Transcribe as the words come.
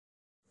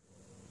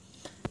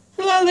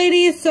Hello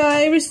ladies, so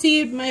I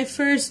received my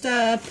first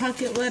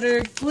pocket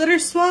letter glitter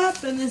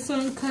swap, and this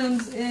one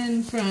comes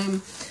in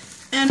from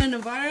Ana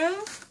Navarro.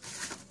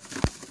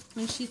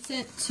 When she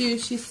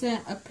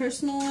sent a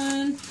personal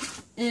one,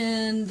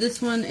 and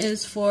this one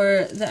is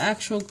for the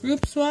actual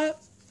group swap,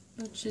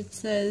 which it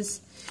says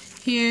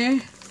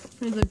here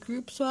for the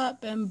group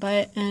swap and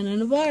by Ana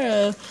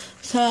Navarro.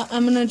 So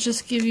I'm gonna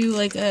just give you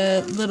like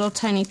a little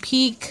tiny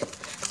peek.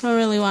 I don't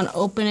really want to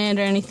open it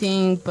or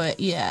anything, but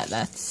yeah,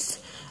 that's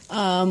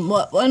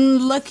what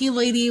one lucky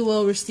lady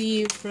will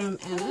receive from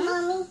Ana.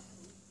 Mommy.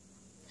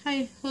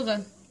 Hi, hold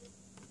on.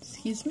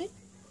 Excuse me?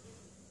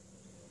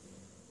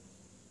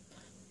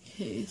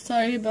 Okay,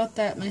 sorry about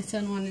that. My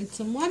son wanted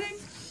some water.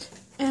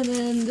 And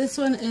then this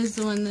one is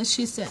the one that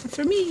she sent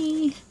for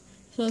me.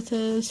 So it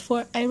says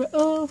for Ira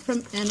O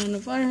from Ana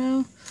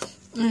Navarro.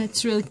 And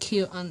it's really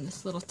cute on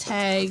this little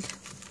tag.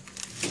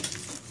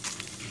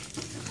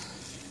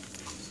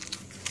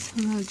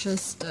 I'm gonna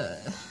just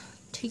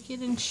take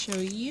it and show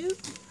you.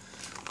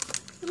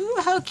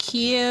 Ooh, how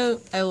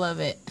cute. I love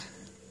it.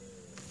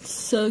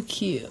 So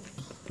cute.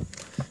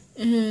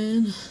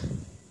 And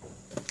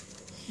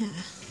yeah.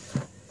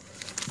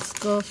 Let's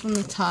go from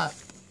the top.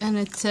 And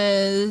it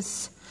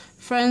says,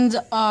 friends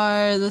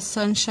are the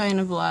sunshine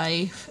of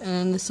life. And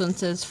then this one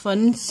says fun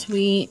and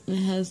sweet. And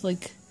it has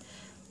like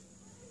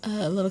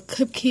little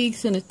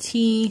cupcakes and a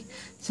tea.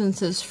 This one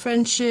says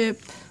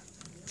friendship.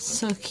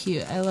 So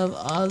cute. I love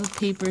all the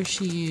paper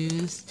she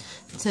used.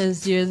 It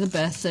says you're the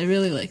best. I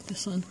really like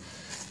this one.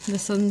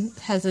 This one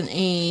has an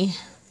A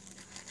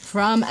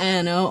from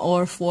Ana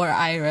or for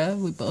Ira.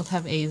 We both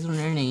have A's in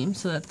our name,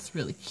 so that's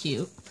really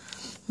cute.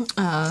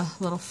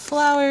 Little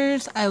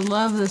flowers. I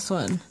love this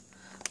one.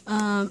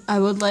 I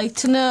would like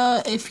to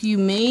know if you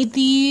made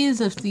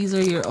these, if these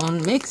are your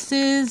own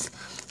mixes.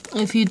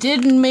 If you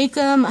didn't make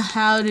them,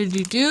 how did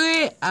you do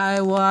it?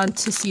 I want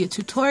to see a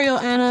tutorial,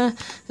 Ana.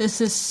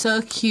 This is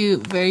so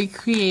cute, very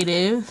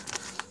creative.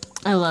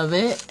 I love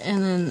it.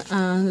 And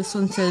then this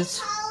one says,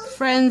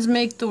 friends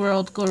make the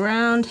world go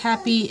round,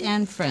 happy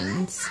and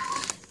friends.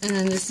 And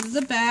then this is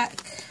the back.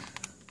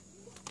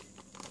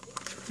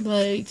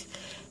 Like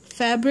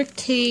fabric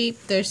tape,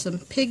 there's some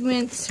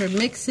pigments, her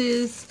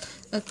mixes,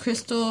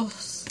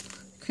 crystals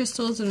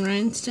and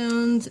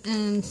rhinestones,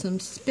 and some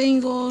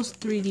spangles,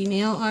 3D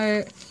nail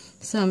art,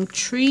 some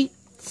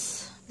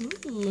treats,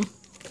 ooh,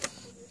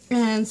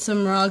 and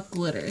some raw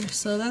glitter.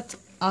 So that's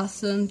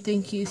awesome.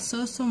 Thank you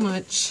so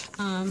much.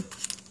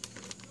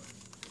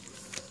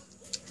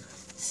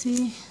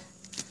 See,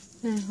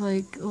 there's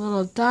like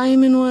little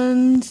diamond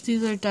ones.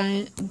 These are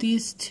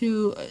these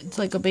two. It's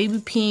like a baby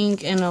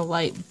pink and a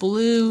light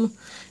blue.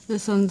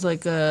 This one's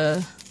like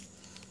a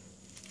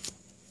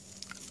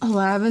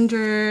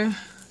lavender.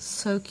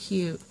 So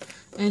cute.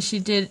 And she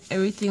did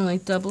everything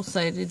like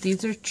double-sided.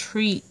 These are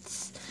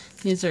treats.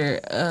 These are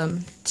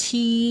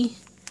tea,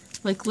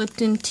 like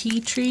Lipton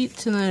tea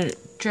treats, and then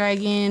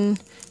dragon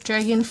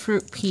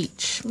fruit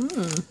peach.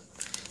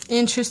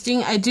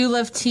 Interesting. I do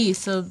love tea,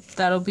 so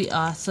that'll be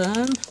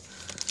awesome.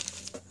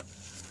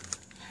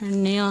 Her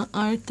nail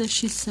art that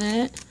she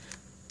sent.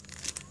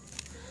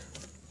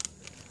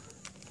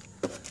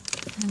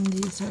 And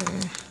these are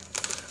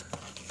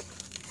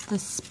the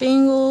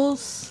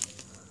spangles.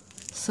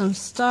 Some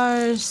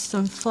stars,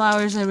 some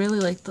flowers. I really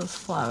like those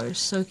flowers.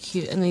 So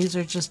cute. And these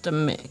are just a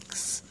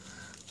mix.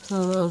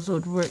 So those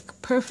would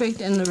work perfect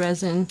in the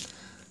resin.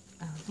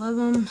 I love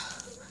them.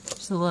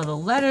 There's a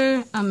little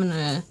letter. I'm going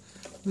to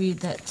read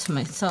that to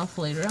myself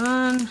later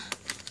on.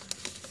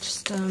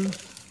 Just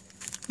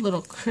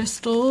little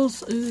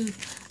crystals. Ooh,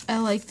 I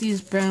like these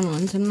brown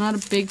ones. I'm not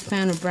a big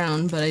fan of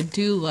brown, but I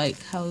do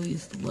like how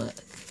these look.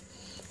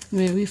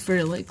 Maybe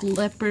for like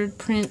leopard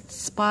print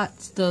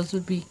spots, those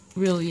would be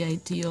really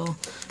ideal.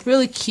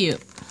 Really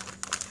cute.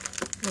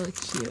 Really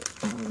cute.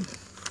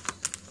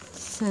 It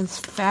says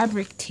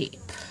fabric tape.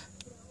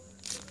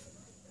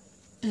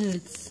 And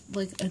it's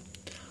like a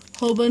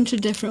whole bunch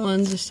of different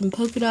ones. There's some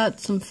polka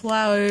dots, some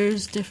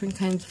flowers, different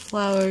kinds of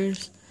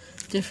flowers,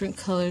 different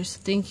colors.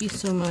 Thank you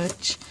so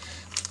much.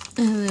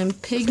 And then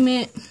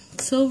pigment,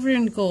 silver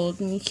and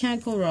gold. And you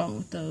can't go wrong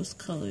with those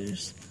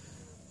colors.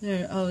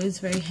 They're always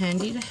very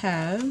handy to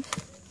have.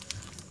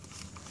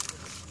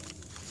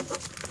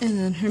 And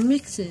then her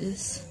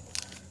mixes.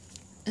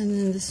 And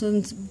then this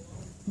one's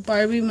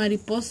Barbie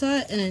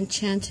Mariposa and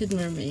Enchanted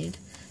Mermaid.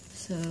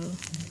 So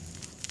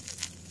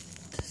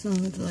this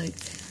one's like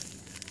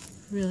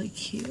really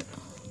cute.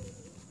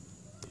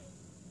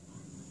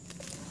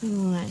 Really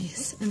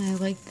nice. And I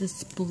like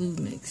this blue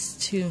mix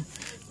too.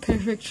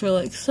 Perfect for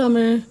like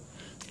summer,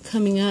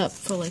 coming up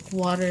for like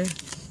water.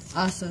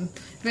 Awesome.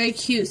 Very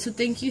cute. So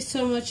thank you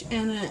so much,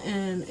 Ana.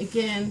 And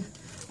again,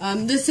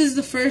 this is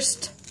the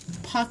first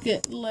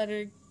pocket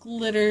letter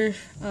glitter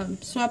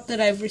swap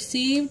that I've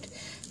received.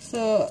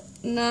 So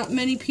not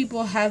many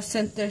people have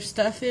sent their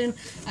stuff in.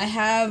 I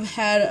have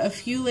had a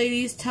few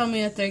ladies tell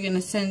me that they're going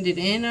to send it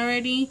in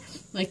already,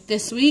 like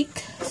this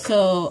week.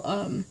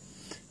 So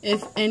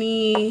if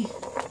any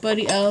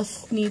anybody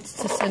else needs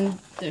to send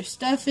their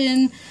stuff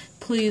in,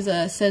 please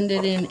send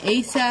it in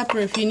ASAP. Or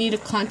if you need to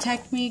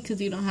contact me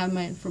because you don't have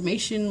my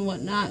information,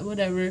 whatnot,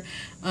 whatever,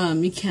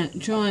 you can't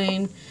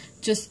join,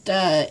 just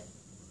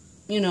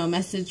you know,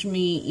 message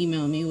me,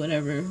 email me,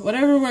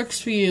 whatever works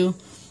for you,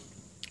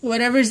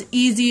 whatever's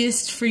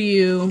easiest for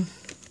you,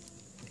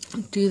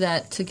 do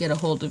that to get a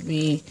hold of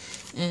me.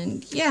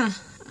 And yeah,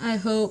 I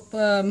hope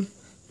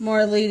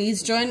more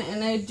ladies join.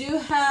 And I do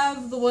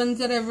have the ones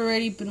that I've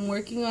already been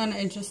working on.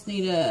 I just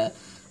need to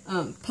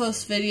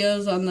post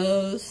videos on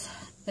those,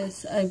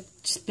 as I've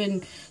just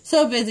been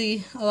so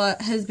busy. A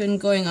lot has been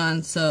going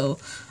on, so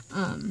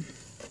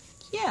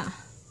yeah,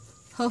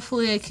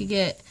 hopefully I could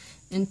get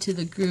into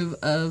the groove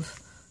of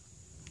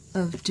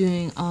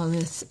doing all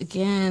this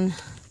again.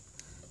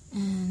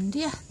 And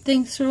yeah,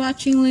 thanks for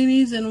watching,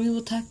 ladies, and we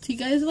will talk to you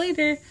guys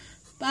later.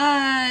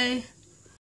 Bye.